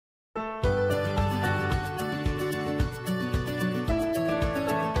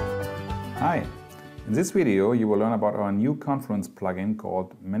Hi! In this video you will learn about our new Confluence plugin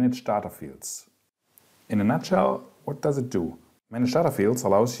called Manage Data Fields. In a nutshell, what does it do? Manage Data Fields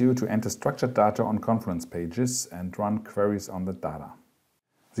allows you to enter structured data on Confluence Pages and run queries on the data.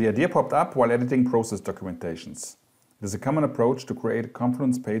 The idea popped up while editing process documentations. It is a common approach to create a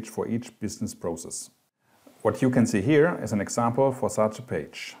Confluence page for each business process. What you can see here is an example for such a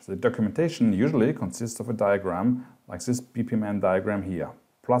page. The documentation usually consists of a diagram like this BPMN diagram here,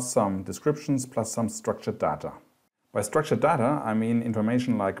 plus some descriptions, plus some structured data. By structured data, I mean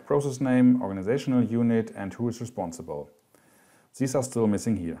information like process name, organizational unit, and who is responsible. These are still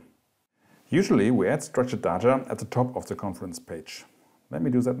missing here. Usually we add structured data at the top of the Confluence page. Let me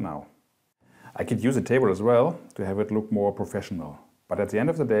do that now. I could use a table as well to have it look more professional, but at the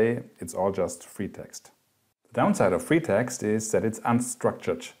end of the day, it's all just free text. The downside of free text is that it's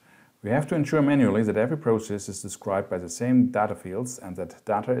unstructured. We have to ensure manually that every process is described by the same data fields and that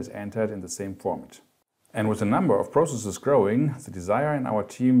data is entered in the same format. And with the number of processes growing, the desire in our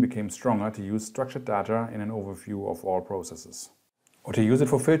team became stronger to use structured data in an overview of all processes. Or to use it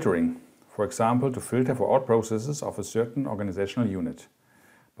for filtering, for example, to filter for all processes of a certain organizational unit.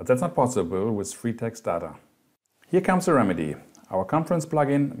 But that's not possible with free text data. Here comes the remedy. Our Confluence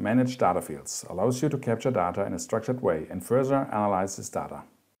plugin, Manage Data Fields, allows you to capture data in a structured way and further analyze this data.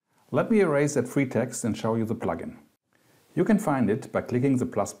 Let me erase that free text and show you the plugin. You can find it by clicking the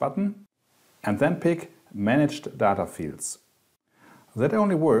plus button and then pick Managed Data Fields. That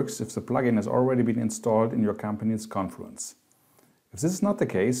only works if the plugin has already been installed in your company's Confluence. If this is not the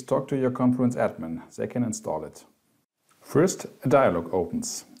case, talk to your Confluence admin. They can install it. First, a dialog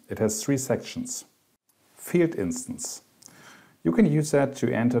opens. It has 3 sections. Field instance. You can use that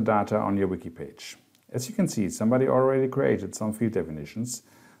to enter data on your wiki page. As you can see, somebody already created some field definitions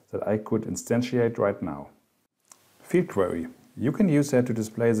that I could instantiate right now. Field query. You can use that to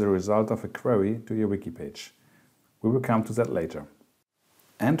display the result of a query to your wiki page. We will come to that later.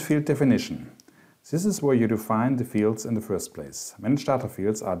 And field definition. This is where you define the fields in the first place. Managed data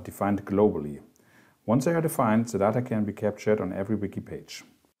fields are defined globally. Once they are defined, the data can be captured on every wiki page.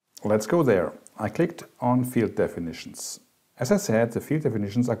 Let's go there. I clicked on field definitions. As I said, the field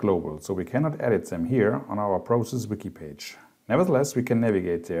definitions are global, so we cannot edit them here on our process wiki page. Nevertheless, we can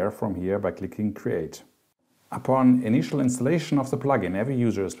navigate there from here by clicking Create. Upon initial installation of the plugin, every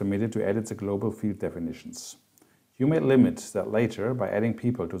user is permitted to edit the global field definitions. You may limit that later by adding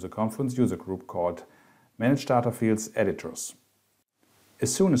people to the Confluence user group called Manage Data Fields Editors.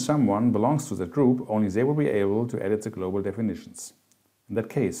 As soon as someone belongs to that group, only they will be able to edit the global definitions. In that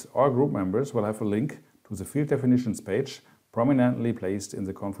case, all group members will have a link to the field definitions page prominently placed in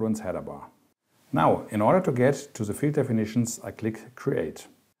the Confluence header bar. Now, in order to get to the field definitions, I click Create.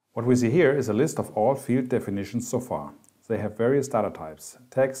 What we see here is a list of all field definitions so far. They have various data types: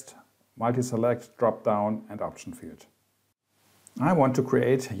 text, multi-select, drop-down and option field. I want to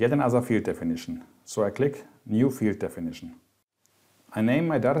create yet another field definition, so I click New Field Definition. I name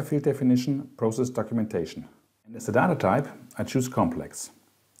my data field definition Process Documentation. And as the data type, I choose Complex.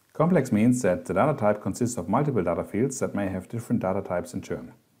 Complex means that the data type consists of multiple data fields that may have different data types in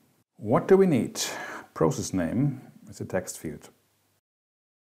turn. What do we need? Process name is a text field.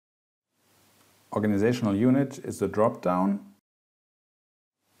 Organizational unit is the drop-down.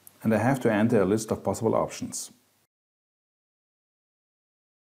 And I have to enter a list of possible options.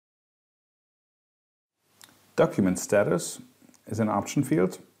 Document status is an option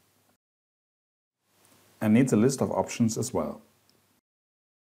field and needs a list of options as well.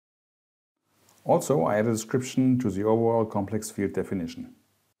 Also, I add a description to the overall complex field definition.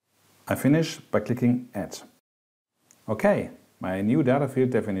 I finish by clicking Add. OK, my new data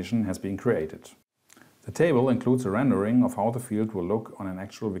field definition has been created. The table includes a rendering of how the field will look on an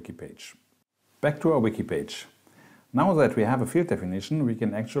actual wiki page. Back to our wiki page. Now that we have a field definition, we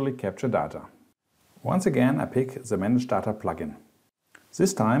can actually capture data. Once again, I pick the Manage Data plugin.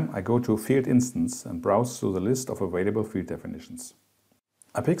 This time I go to Field Instance and browse through the list of available field definitions.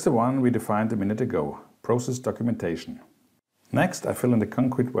 I pick the one we defined a minute ago, Process Documentation. Next, I fill in the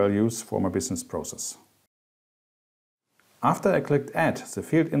concrete values for my business process. After I clicked Add, the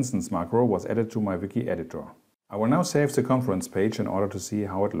Field Instance macro was added to my wiki editor. I will now save the Confluence page in order to see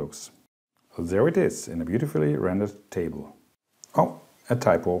how it looks. There it is, in a beautifully rendered table. Oh, a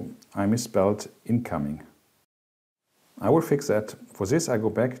typo. I misspelled incoming. I will fix that. For this, I go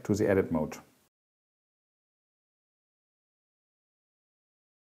back to the edit mode.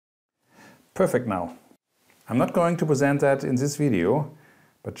 Perfect now. I'm not going to present that in this video,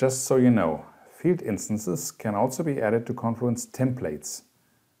 but just so you know, field instances can also be added to Confluence templates.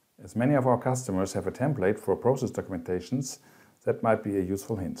 As many of our customers have a template for process documentations, that might be a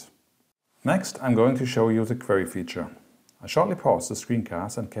useful hint. Next, I'm going to show you the query feature. I shortly paused the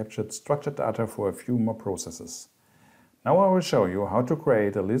screencast and captured structured data for a few more processes. Now I will show you how to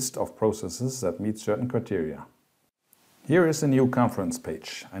create a list of processes that meet certain criteria. Here is a new Confluence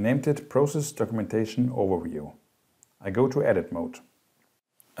page. I named it Process Documentation Overview. I go to Edit mode.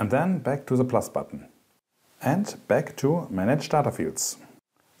 And then back to the plus button. And back to Manage Data Fields.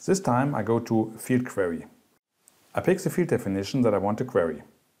 This time I go to Field Query. I pick the field definition that I want to query.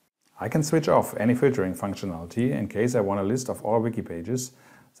 I can switch off any filtering functionality in case I want a list of all wiki pages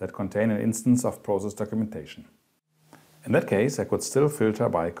that contain an instance of process documentation. In that case, I could still filter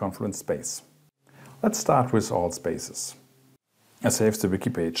by Confluence space. Let's start with all spaces. I save the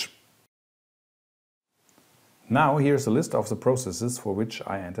wiki page. Now here's a list of the processes for which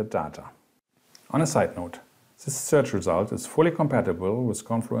I entered data. On a side note, this search result is fully compatible with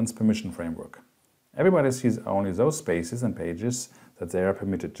Confluence permission framework. Everybody sees only those spaces and pages that they are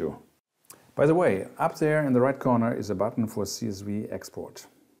permitted to. By the way, up there in the right corner is a button for Csv Export.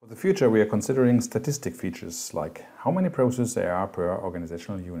 For the future we are considering statistic features like how many processes there are per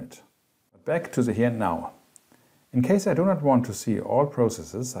organizational unit. But back to the here and now. In case I do not want to see all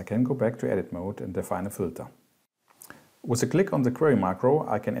processes, I can go back to Edit mode and define a filter. With a click on the query macro,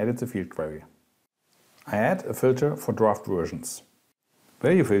 I can edit the field query. I add a filter for draft versions.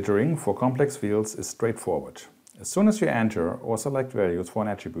 Value filtering for complex fields is straightforward. As soon as you enter or select values for an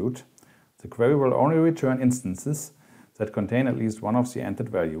attribute, the query will only return instances that contain at least one of the entered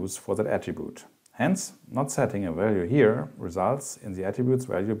values for that attribute. Hence, not setting a value here results in the attribute's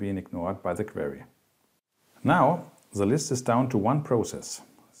value being ignored by the query. Now, the list is down to one process,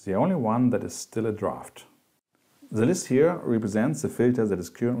 the only one that is still a draft. The list here represents the filter that is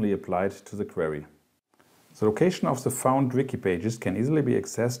currently applied to the query. The location of the found wiki pages can easily be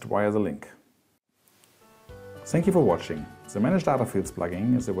accessed via the link. Thank you for watching. The Manage Data Fields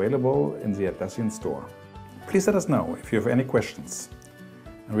plugin is available in the Atlassian store. Please let us know if you have any questions.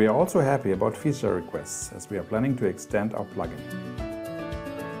 And we are also happy about feature requests as we are planning to extend our plugin.